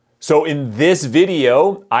So in this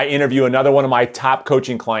video, I interview another one of my top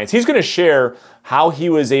coaching clients. He's going to share how he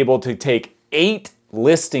was able to take 8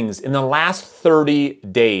 listings in the last 30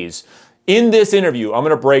 days. In this interview, I'm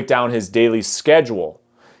going to break down his daily schedule,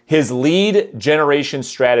 his lead generation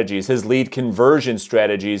strategies, his lead conversion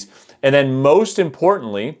strategies, and then most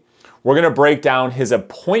importantly, we're going to break down his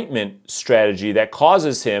appointment strategy that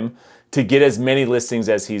causes him to get as many listings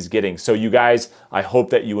as he's getting. So you guys, I hope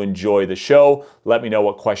that you enjoy the show. Let me know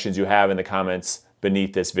what questions you have in the comments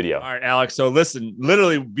beneath this video. All right, Alex. So listen,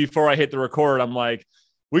 literally before I hit the record, I'm like,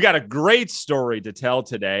 we got a great story to tell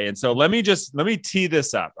today. And so let me tee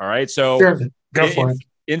this up. All right. So sure. Go for it.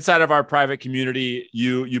 Inside of our private community,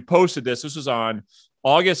 you posted this. This was on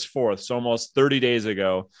August 4th, so almost 30 days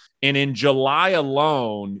ago. And in July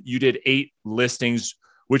alone, you did 8 listings,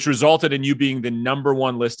 which resulted in you being the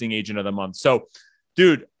 #1 listing agent of the month. So,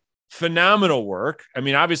 dude, phenomenal work. I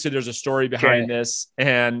mean, obviously there's a story behind this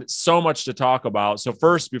and so much to talk about. So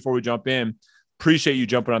first, before we jump in, appreciate you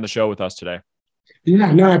jumping on the show with us today.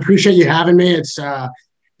 Yeah, no, I appreciate you having me.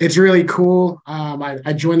 It's really cool.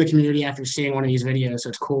 I joined the community after seeing one of these videos. So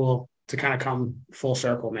it's cool to kind of come full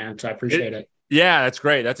circle, man. So I appreciate it. Yeah, that's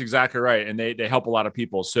great. That's exactly right. And they help a lot of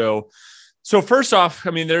people. So first off, I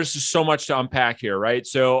mean, there's just so much to unpack here, right?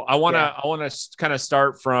 So I want to kind of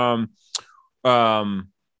start from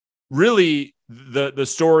really the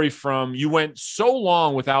story from you went so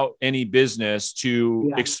long without any business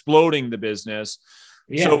to exploding the business.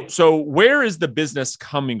 Yeah. So where is the business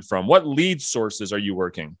coming from? What lead sources are you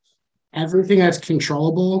working? Everything that's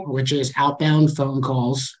controllable, which is outbound phone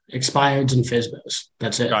calls, expireds, and FSBOs.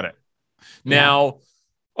 That's it. Got it. Now,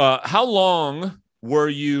 how long have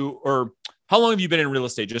you been in real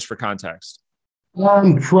estate, just for context?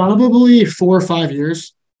 Probably 4 or 5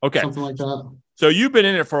 years. Okay. Something like that. So you've been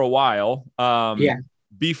in it for a while.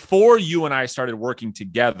 Before you and I started working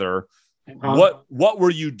together, what were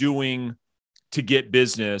you doing to get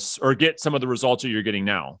business or get some of the results that you're getting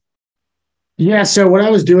now? Yeah. So what I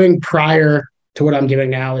was doing prior to what I'm doing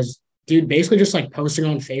now is, dude, basically just like posting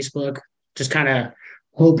on Facebook, just kind of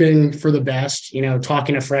hoping for the best,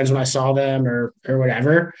 talking to friends when I saw them or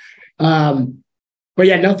whatever. But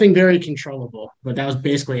yeah, nothing very controllable, but that was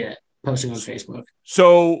basically it, posting on Facebook.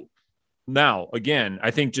 So now, again,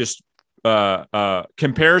 I think just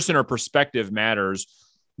comparison or perspective matters.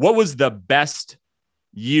 What was the best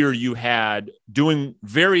year you had doing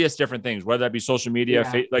various different things, whether that be social media,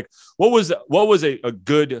 like what was a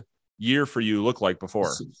good year for you look like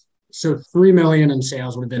before? So 3 million in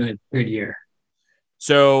sales would have been a good year.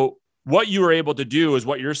 So what you were able to do is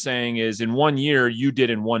what you're saying is in 1 year, you did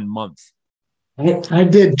in 1 month. I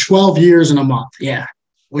did 12 years in a month. Yeah.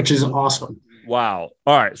 Which is awesome. Wow.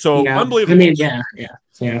 All right. So unbelievable. I mean, yeah.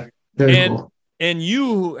 Very cool. And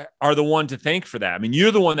you are the one to thank for that. I mean, you're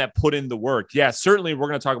the one that put in the work. Yeah, certainly we're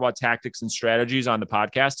going to talk about tactics and strategies on the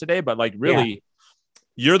podcast today, but like really,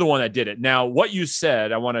 you're the one that did it. Now, what you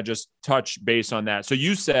said, I want to just touch base on that. So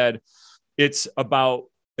you said it's about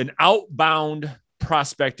an outbound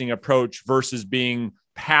prospecting approach versus being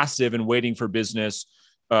passive and waiting for business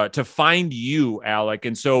to find you, Alec.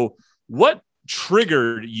 And so what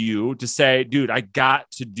triggered you to say, dude, I got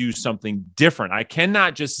to do something different? I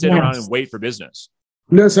cannot just sit around and wait for business.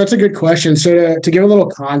 No, so that's a good question. So to give a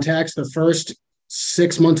little context, the first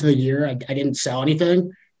 6 months of the year, I didn't sell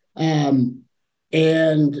anything. And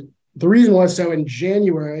the reason was, so in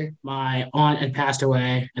January, my aunt had passed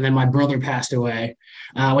away, and then my brother passed away,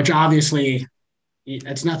 which obviously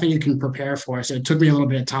it's nothing you can prepare for. So it took me a little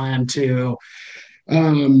bit of time to, I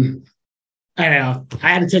don't know, I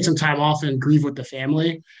had to take some time off and grieve with the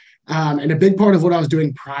family. And a big part of what I was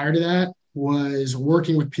doing prior to that was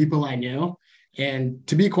working with people I knew. And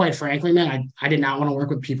to be quite frankly, man, I did not want to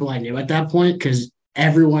work with people I knew at that point, because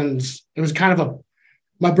it was kind of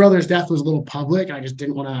my brother's death was a little public, and I just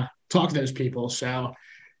didn't want to talk to those people. So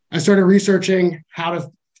I started researching how to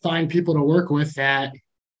find people to work with that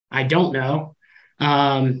I don't know.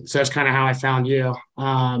 So that's kind of how I found you.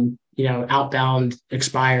 Outbound,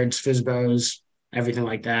 expireds, FSBOs, everything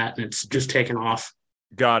like that. And it's just taken off.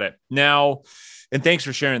 Got it. Now, and thanks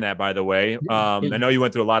for sharing that, by the way. I know you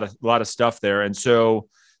went through a lot of stuff there. And so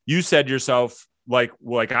you said to yourself, like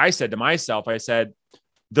I said to myself, I said,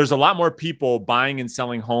 there's a lot more people buying and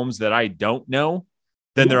selling homes that I don't know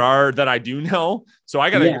than there are that I do know. So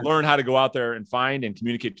I got to learn how to go out there and find and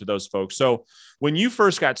communicate to those folks. So when you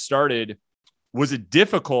first got started, was it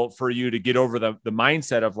difficult for you to get over the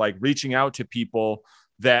mindset of like reaching out to people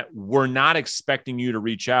that were not expecting you to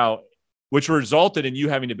reach out, which resulted in you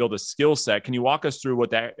having to build a skill set? Can you walk us through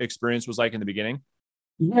what that experience was like in the beginning?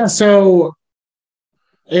 Yeah. So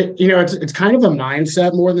It's kind of a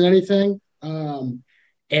mindset more than anything.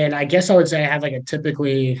 And I guess I would say I have like a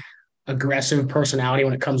typically aggressive personality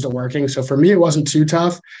when it comes to working. So for me, it wasn't too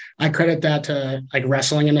tough. I credit that to like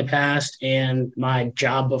wrestling in the past and my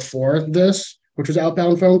job before this, which was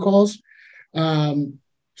outbound phone calls.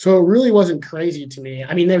 So it really wasn't crazy to me.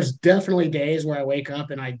 I mean, there's definitely days where I wake up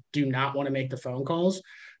and I do not want to make the phone calls,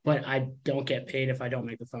 but I don't get paid if I don't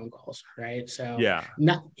make the phone calls, right? So Yeah.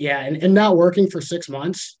 and not working for 6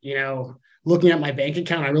 months, looking at my bank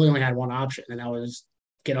account, I really only had one option, and that was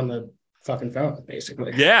get on the fucking phone,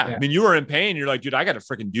 basically. Yeah. Yeah. I mean, you were in pain. You're like, dude, I got to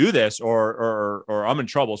freaking do this or I'm in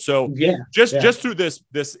trouble. So Yeah. just through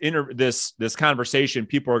this conversation,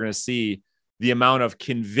 people are going to see the amount of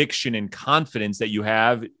conviction and confidence that you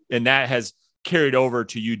have. And that has carried over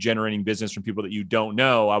to you generating business from people that you don't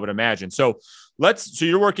know, I would imagine. So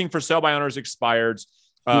you're working for Sell by Owners Expired.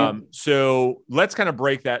 So let's kind of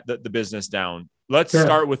break the business down. Let's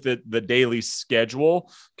start with the daily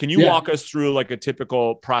schedule. Can you walk us through like a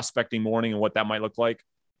typical prospecting morning and what that might look like?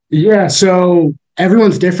 Yeah. So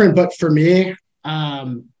everyone's different, but for me,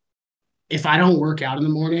 if I don't work out in the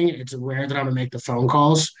morning, it's rare that I'm gonna make the phone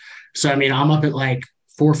calls. So I mean, I'm up at like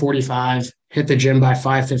 4:45, hit the gym by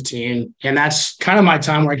 5:15, and that's kind of my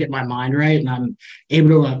time where I get my mind right and I'm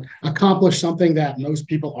able to accomplish something that most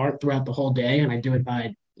people aren't throughout the whole day. And I do it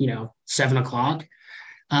by 7 o'clock.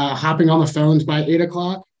 Hopping on the phones by 8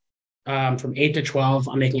 o'clock. From 8 to 12,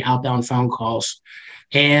 I'm making outbound phone calls.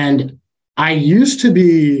 And I used to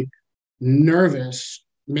be nervous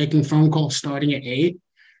making phone calls starting at 8,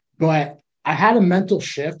 but I had a mental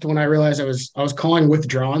shift when I realized I was calling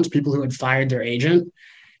withdrawals, people who had fired their agent.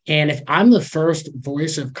 And if I'm the first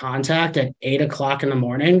voice of contact at 8 o'clock in the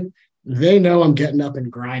morning, they know I'm getting up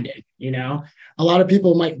and grinding. A lot of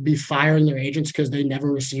people might be firing their agents because they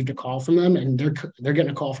never received a call from them, and they're getting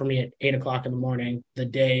a call from me at 8 o'clock in the morning the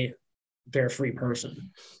day they're a free person.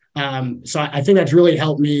 So I think that's really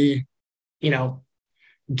helped me,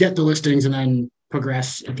 get the listings and then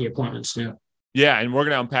progress at the appointments. Yeah. Yeah, and we're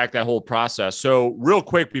going to unpack that whole process. So real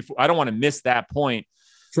quick, before I don't want to miss that point.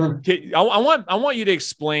 Sure. I want you to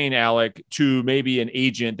explain, Alec, to maybe an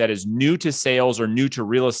agent that is new to sales or new to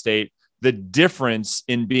real estate, the difference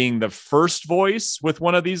in being the first voice with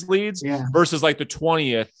one of these leads versus like the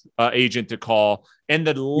 20th agent to call, and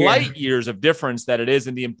the light years of difference that it is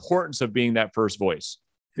and the importance of being that first voice.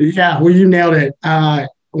 Yeah, well, you nailed it.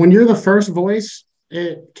 When you're the first voice,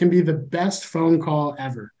 it can be the best phone call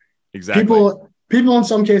ever. Exactly. People in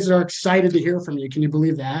some cases are excited to hear from you. Can you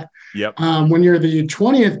believe that? Yep. When you're the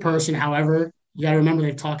 20th person, however, you got to remember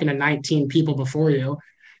they're talking to 19 people before you,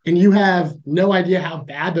 and you have no idea how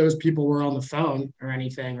bad those people were on the phone or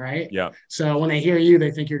anything, right? Yeah. So when they hear you,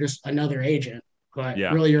 they think you're just another agent, but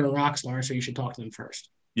really you're a rock star, so you should talk to them first.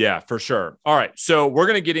 Yeah, for sure. All right. So we're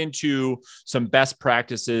going to get into some best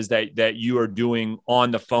practices that you are doing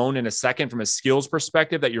on the phone in a second from a skills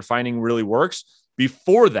perspective that you're finding really works.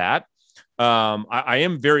 Before that, I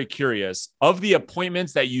am very curious of the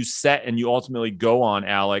appointments that you set and you ultimately go on,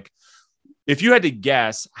 Alec. If you had to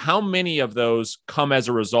guess, how many of those come as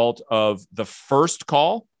a result of the first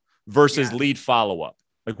call versus lead follow-up?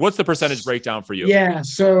 Like, what's the percentage breakdown for you? Yeah.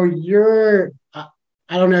 So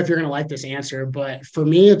I don't know if you're going to like this answer, but for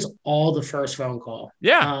me, it's all the first phone call.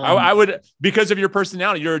 Yeah, I would, because of your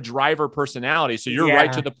personality. You're a driver personality. So you're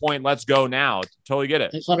right to the point. Let's go now. Totally get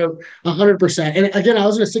it. 100%. And again, I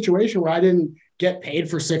was in a situation where I didn't get paid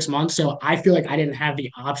for 6 months. So I feel like I didn't have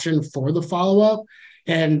the option for the follow-up.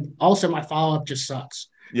 And also my follow-up just sucks.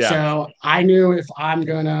 Yeah. So I knew if I'm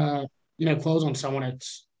going to, close on someone,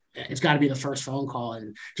 it's got to be the first phone call.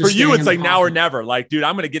 And for you, it's like now or never. Like, dude,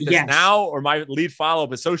 I'm going to get this now, or my lead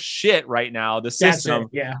follow-up is so shit right now, the system,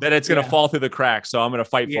 that it's going to fall through the cracks. So I'm going to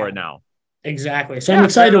fight for it now. Exactly. So I'm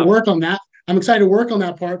excited to work on that. I'm excited to work on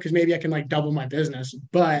that part because maybe I can like double my business.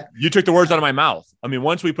 But you took the words out of my mouth. I mean,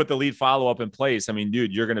 once we put the lead follow-up in place, I mean,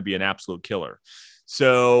 dude, you're going to be an absolute killer.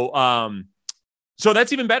 So, so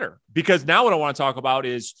that's even better, because now what I want to talk about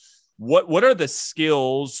is what are the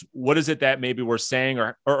skills? What is it that maybe we're saying,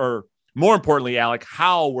 or more importantly, Alec,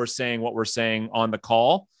 how we're saying what we're saying on the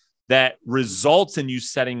call that results in you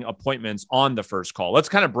setting appointments on the first call? Let's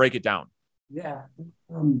kind of break it down. Yeah.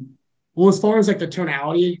 Well, as far as like the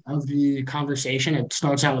tonality of the conversation, it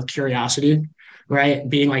starts out with curiosity, right?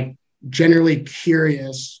 Being like generally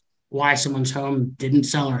curious why someone's home didn't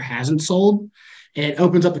sell or hasn't sold. It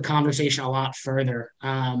opens up the conversation a lot further.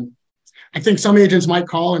 I think some agents might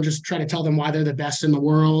call and just try to tell them why they're the best in the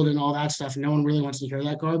world and all that stuff. No one really wants to hear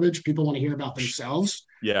that garbage. People want to hear about themselves.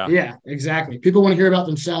 Yeah, exactly. People want to hear about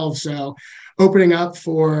themselves. So opening up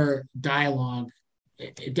for dialogue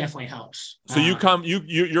it definitely helps. So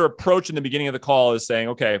your approach in the beginning of the call is saying,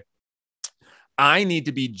 okay, I need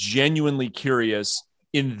to be genuinely curious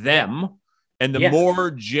in them. And the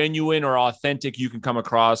more genuine or authentic you can come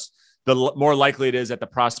across, the more likely it is that the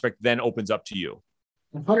prospect then opens up to you.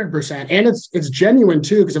 100%. And it's genuine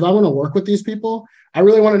too, because if I want to work with these people, I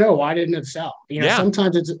really want to know, why didn't it sell?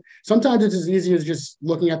 Sometimes it's as easy as just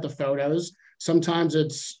looking at the photos. Sometimes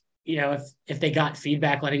it's, if they got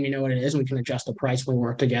feedback, letting me know what it is, and we can adjust the price when we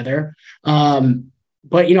work together.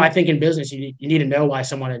 But I think in business, you need to know why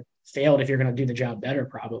someone had failed if you're going to do the job better,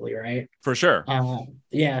 probably, right? For sure.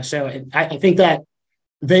 So I think that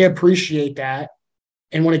they appreciate that.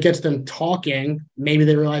 And when it gets them talking, maybe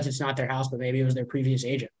they realize it's not their house, but maybe it was their previous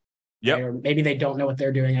agent. Yeah. Right? Or maybe they don't know what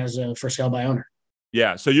they're doing as a for sale by owner.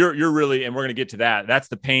 Yeah. So you're really, and we're going to get to that. That's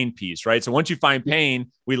the pain piece, right? So once you find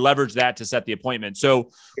pain, we leverage that to set the appointment.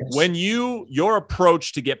 So when your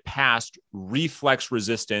approach to get past reflex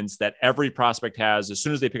resistance that every prospect has as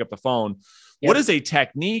soon as they pick up the phone, what is a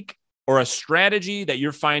technique or a strategy that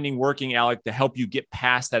you're finding working, Alec, to help you get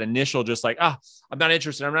past that initial, just like, I'm not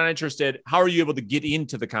interested. How are you able to get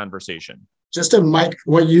into the conversation? Just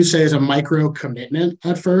what you say is a micro commitment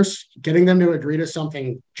at first. Getting them to agree to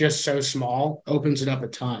something just so small opens it up a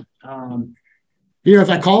ton. If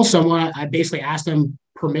I call someone, I basically ask them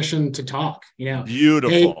permission to talk.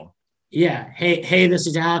 Beautiful. Hey, this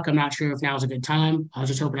is Alec. I'm not sure if now is a good time. I was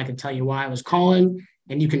just hoping I could tell you why I was calling,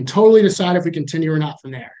 and you can totally decide if we continue or not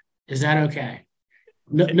from there. Is that okay?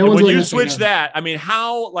 No one's when really you switch that, I mean,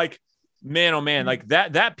 how, like, man, oh man, like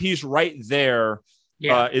that piece right there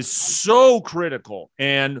is so critical.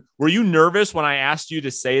 And were you nervous when I asked you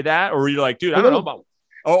to say that, or were you like, dude, I don't know about,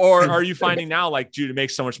 or are you finding now, like, dude, it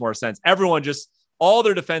makes so much more sense? Everyone just, all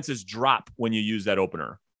their defenses drop when you use that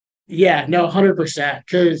opener. Yeah, no, 100%.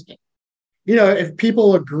 Because, if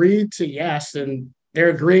people agree to yes, then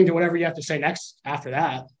they're agreeing to whatever you have to say next after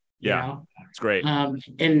that. It's great. And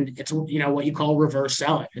it's, what you call reverse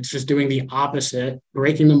selling. It's just doing the opposite,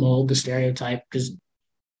 breaking the mold, the stereotype, because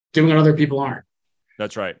doing what other people aren't.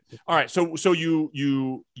 That's right. All right. So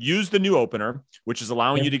you use the new opener, which is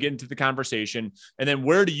allowing you to get into the conversation. And then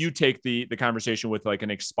where do you take the conversation with, like,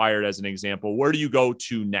 an expired as an example? Where do you go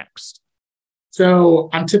to next? So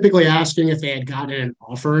I'm typically asking if they had gotten an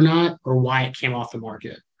offer or not, or why it came off the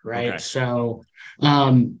market. Right. Okay. So,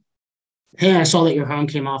 hey, I saw that your home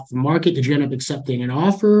came off the market. Did you end up accepting an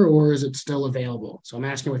offer, or is it still available? So I'm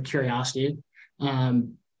asking with curiosity.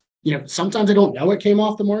 Sometimes I don't know it came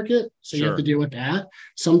off the market, so you have to deal with that.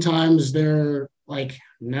 Sometimes they're like,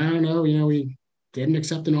 no, we didn't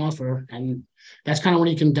accept an offer. And that's kind of when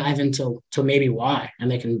you can dive into maybe why, and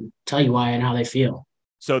they can tell you why and how they feel.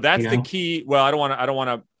 So that's the key. Well, I don't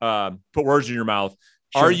want to put words in your mouth.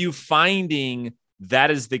 Sure. Are you finding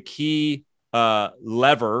that is the key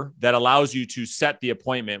lever that allows you to set the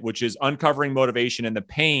appointment, which is uncovering motivation and the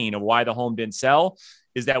pain of why the home didn't sell,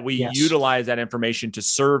 is that we utilize that information to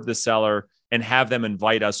serve the seller and have them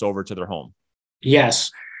invite us over to their home?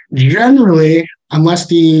 Yes. Generally, unless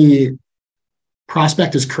the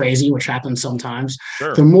prospect is crazy, which happens sometimes,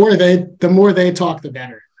 the more they talk, the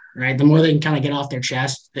better, right? The more they can kind of get off their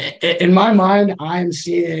chest. In my mind, I'm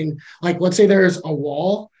seeing, like, let's say there's a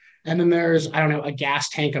wall, and then there's, I don't know, a gas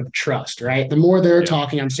tank of trust, right? The more they're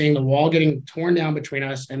talking, I'm seeing the wall getting torn down between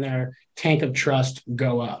us and their tank of trust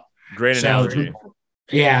go up. Great analogy.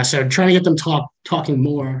 So trying to get them talking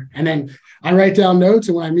more. And then I write down notes,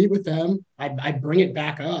 and when I meet with them, I bring it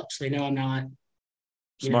back up so they know I'm not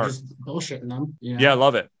just bullshitting them. Yeah, I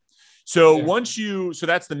love it. So so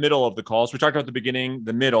that's the middle of the call. So we talked about the beginning,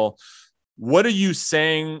 the middle. What are you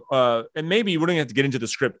saying? And maybe we don't have to get into the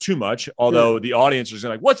script too much, although the audience is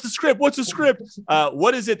like, what's the script? What's the script?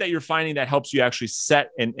 What is it that you're finding that helps you actually set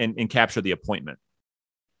and capture the appointment?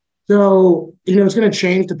 So, it's going to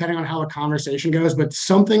change depending on how the conversation goes, but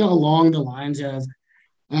something along the lines of,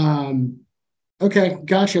 okay,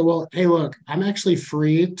 gotcha. Well, hey, look, I'm actually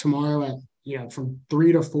free tomorrow at, from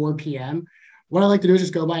 3 to 4 p.m. What I like to do is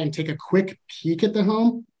just go by and take a quick peek at the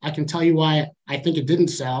home. I can tell you why I think it didn't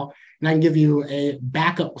sell, and I can give you a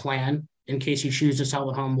backup plan in case you choose to sell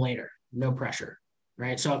the home later. No pressure,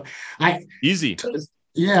 right? So easy.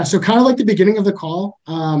 So kind of like the beginning of the call,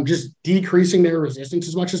 just decreasing their resistance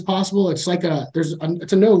as much as possible. It's like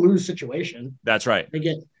it's a no lose situation. That's right.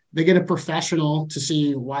 They get a professional to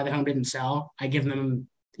see why the home didn't sell. I give them,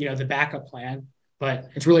 the backup plan, but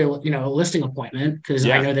it's really, a listing appointment because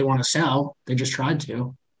I know they want to sell. They just tried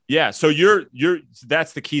to. Yeah. So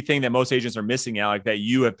that's the key thing that most agents are missing, Alec, that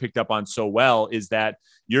you have picked up on so well, is that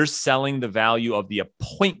you're selling the value of the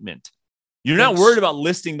appointment. You're not worried about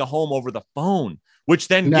listing the home over the phone. which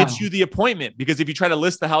then No. gets you the appointment. Because if you try to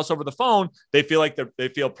list the house over the phone, they feel like they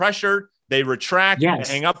feel pressured. They retract, Yes.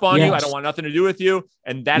 they hang up on you. I don't want nothing to do with you.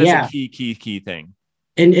 And that is a key thing.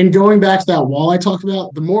 And going back to that wall I talked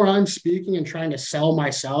about, the more I'm speaking and trying to sell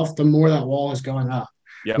myself, the more that wall is going up.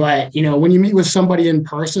 Yep. But, you know, when you meet with somebody in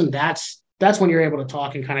person, that's when you're able to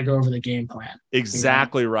talk and kind of go over the game plan.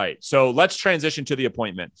 Exactly right. So let's transition to the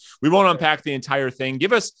appointment. We won't unpack the entire thing.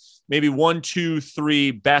 Give us maybe 1, 2,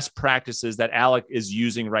 3 best practices that Alec is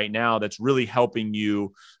using right now that's really helping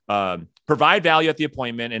you provide value at the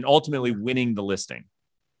appointment and ultimately winning the listing.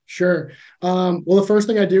 Sure. Well, the first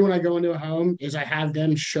thing I do when I go into a home is I have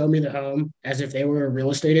them show me the home as if they were a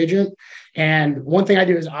real estate agent. And one thing I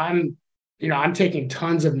do is I'm taking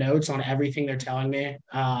tons of notes on everything they're telling me.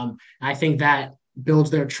 I think that builds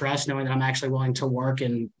their trust, knowing that I'm actually willing to work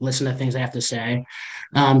and listen to things they have to say.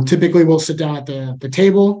 Typically, we'll sit down at the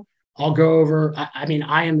table. I'll go over,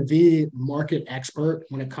 I am the market expert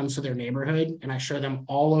when it comes to their neighborhood, and I show them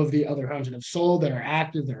all of the other homes that have sold, that are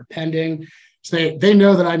active, that are pending. So they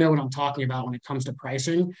know that I know what I'm talking about when it comes to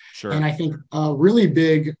pricing. Sure. And I think a really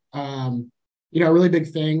big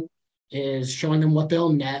thing is showing them what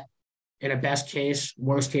they'll net in a best case,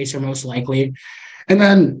 worst case, or most likely. And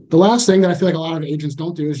then the last thing that I feel like a lot of agents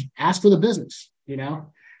don't do is ask for the business.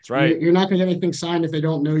 That's right. You're not going to get anything signed if they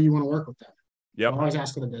don't know you want to work with them. Yep. Always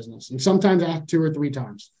ask for the business. And sometimes ask 2 or 3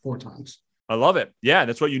 times, 4 times. I love it. Yeah,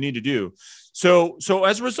 that's what you need to do. So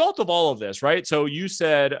as a result of all of this, right? So you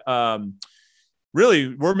said,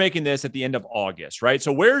 really, we're making this at the end of August, right?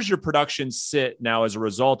 So where's your production sit now as a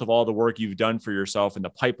result of all the work you've done for yourself and the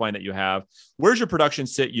pipeline that you have? Where's your production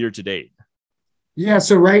sit year to date? Yeah.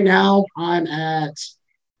 So right now I'm at,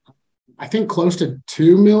 I think, close to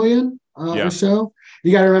 2 million or so.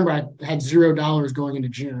 You got to remember, I had $0 going into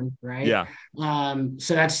June, right? Yeah.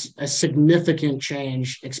 So that's a significant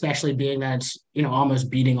change, especially being that it's, almost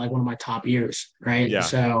beating like one of my top years, right? Yeah.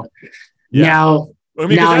 So now,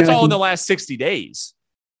 because that's all in the the last 60 days.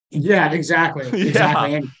 Yeah, exactly.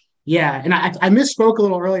 Exactly. And I misspoke a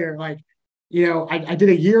little earlier. Like, I did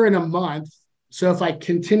a year and a month. So if I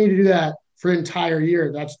continue to do that for an entire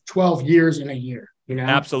year, that's 12 years in a year,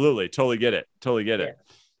 Absolutely. Totally get it.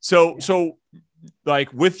 So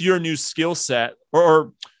like with your new skill set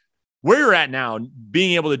or where you're at now,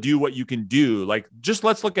 being able to do what you can do, like just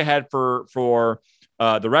let's look ahead for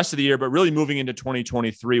the rest of the year, but really moving into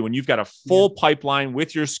 2023, when you've got a full pipeline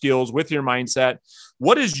with your skills, with your mindset,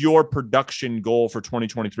 what is your production goal for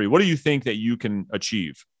 2023? What do you think that you can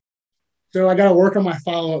achieve? So I got to work on my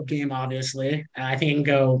follow-up game, obviously. I think I can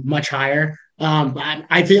go much higher.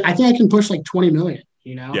 I think I can push like 20 million,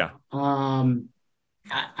 Yeah.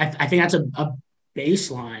 I think that's a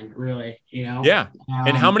baseline, really, Yeah.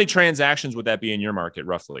 And how many transactions would that be in your market,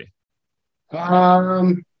 roughly?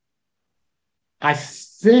 I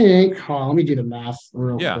think, let me do the math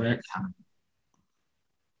real quick.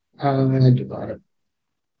 Divide it.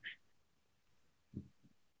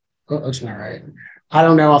 Oh, that's not right. I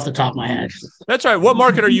don't know off the top of my head. That's right. What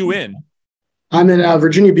market are you in? I'm in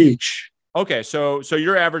Virginia Beach. Okay. So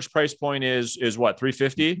your average price point is what,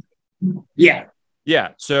 350? Yeah. Yeah.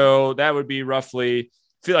 So that would be roughly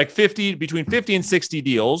like between 50 and 60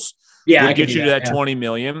 deals. Yeah. Would get you to that 20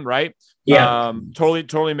 million, right? Yeah.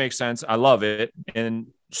 Totally makes sense. I love it. And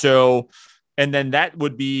then that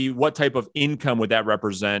would be, what type of income would that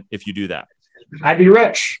represent if you do that? I'd be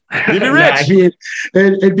rich. You'd be rich.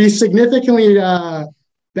 It'd be significantly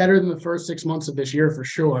better than the first 6 months of this year for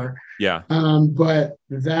sure. Yeah. But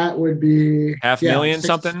that would be $500,000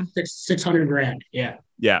 something. 600 grand. Yeah.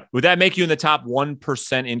 Yeah. Would that make you in the top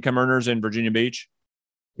 1% income earners in Virginia Beach?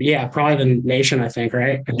 Yeah, probably the nation, I think,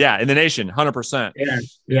 right? Yeah, in the nation, 100%.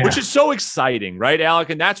 Yeah. Which is so exciting, right, Alec?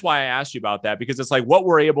 And that's why I asked you about that, because it's like what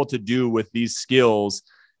we're able to do with these skills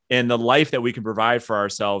and the life that we can provide for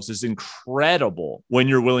ourselves is incredible when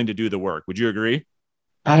you're willing to do the work. Would you agree?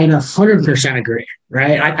 I 100% agree,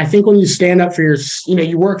 right? I think when you stand up for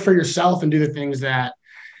you work for yourself and do the things that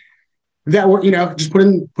work, just put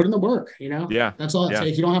in the work, Yeah. That's all it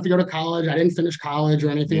takes. You don't have to go to college. I didn't finish college or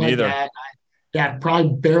anything like that.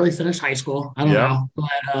 Probably barely finished high school. I don't know.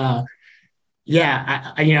 But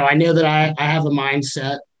I know that I have a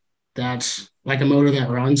mindset that's like a motor that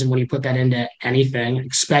runs. And when you put that into anything,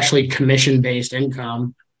 especially commission-based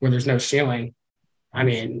income where there's no ceiling,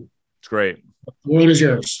 it's great. The world is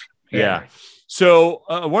yours. Yeah. So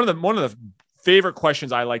one of the favorite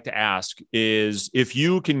questions I like to ask is if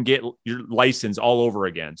you can get your license all over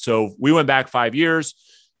again. So we went back 5 years.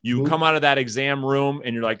 You come out of that exam room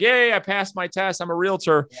and you're like, yay, I passed my test. I'm a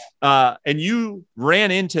realtor. And you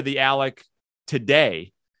ran into the Alec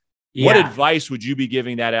today. What Yeah, advice would you be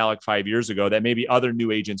giving that Alec 5 years ago that maybe other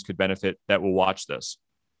new agents could benefit that will watch this?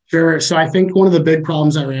 sure. So I think one of the big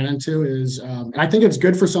problems I ran into is, and I think it's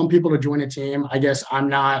good for some people to join a team. I guess I'm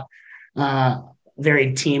not uh,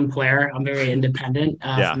 very team player. I'm very independent,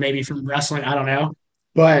 Yeah. maybe from wrestling. I don't know.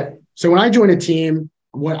 But so when I joined a team,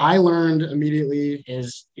 what I learned immediately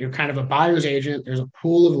is you're kind of a buyer's agent. There's a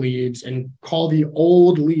pool of leads, and call the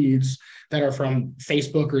old leads that are from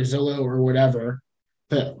Facebook or Zillow or whatever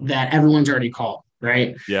that everyone's already called,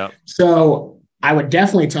 right? Yeah. So I would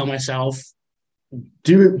definitely tell myself,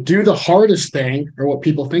 do the hardest thing, or what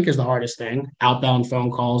people think is the hardest thing, outbound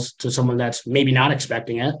phone calls to someone that's maybe not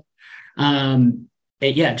expecting it.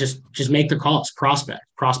 Yeah, just make the calls, prospect,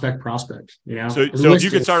 So, and so if you could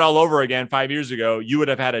listings. start all over again 5 years ago, you would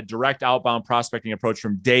have had a direct outbound prospecting approach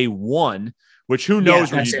from day one, which who Yeah,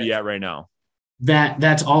 knows where that's you'd it. be at right now.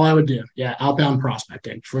 That's all I would do. Yeah, outbound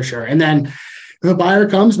prospecting for sure. And then if a buyer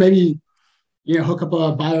comes, maybe hook up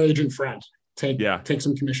a buyer agent friend, take Yeah. take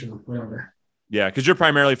some commission, whatever. Yeah. Cause you're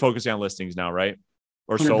primarily focusing on listings now, right?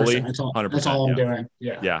 Or 100%. solely? That's all. That's 100%. all I'm Yeah. doing.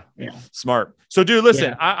 Yeah, Yeah. yeah, Smart. So dude,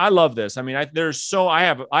 listen, yeah. I love this. I mean, I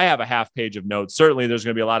have a half page of notes. Certainly there's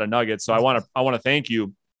going to be a lot of nuggets. So I want to thank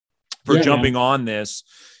you for Yeah, jumping man. on this.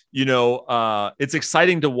 It's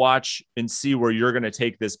exciting to watch and see where you're going to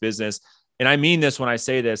take this business. And I mean this when I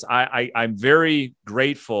say this. I'm very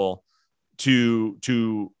grateful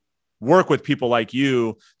to work with people like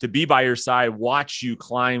you, to be by your side, watch you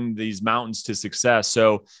climb these mountains to success.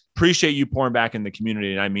 So appreciate you pouring back in the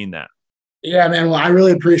community. And I mean that. Yeah, man. Well, I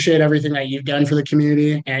really appreciate everything that you've done for the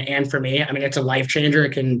community and for me. I mean, it's a life changer.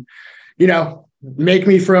 It can, make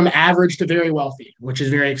me from average to very wealthy, which is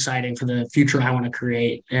very exciting for the future I want to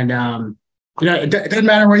create. And, it doesn't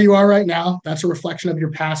matter where you are right now. That's a reflection of your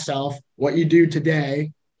past self. What you do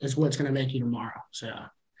today is what's going to make you tomorrow. So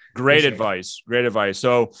Great appreciate it. advice. Great advice.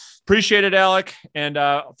 So appreciate it, Alec. And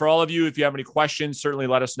for all of you, if you have any questions, certainly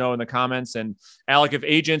let us know in the comments. And Alec,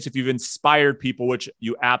 if you've inspired people, which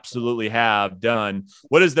you absolutely have done,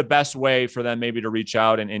 what is the best way for them maybe to reach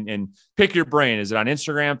out and pick your brain? Is it on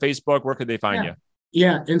Instagram, Facebook? Where could they find you?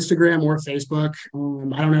 Yeah, Instagram or Facebook.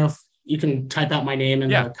 I don't know if you can type out my name in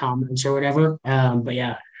Yeah. the comments or whatever. But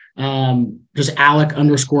yeah, just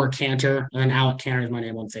Alec_Cantor, and Alec Cantor is my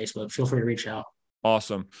name on Facebook. Feel free to reach out.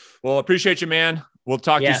 Awesome. Well, appreciate you, man. We'll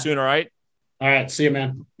talk to you Yeah. soon. All right. All right. See you,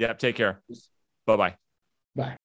 man. Yeah. Take care. Bye-bye. Bye.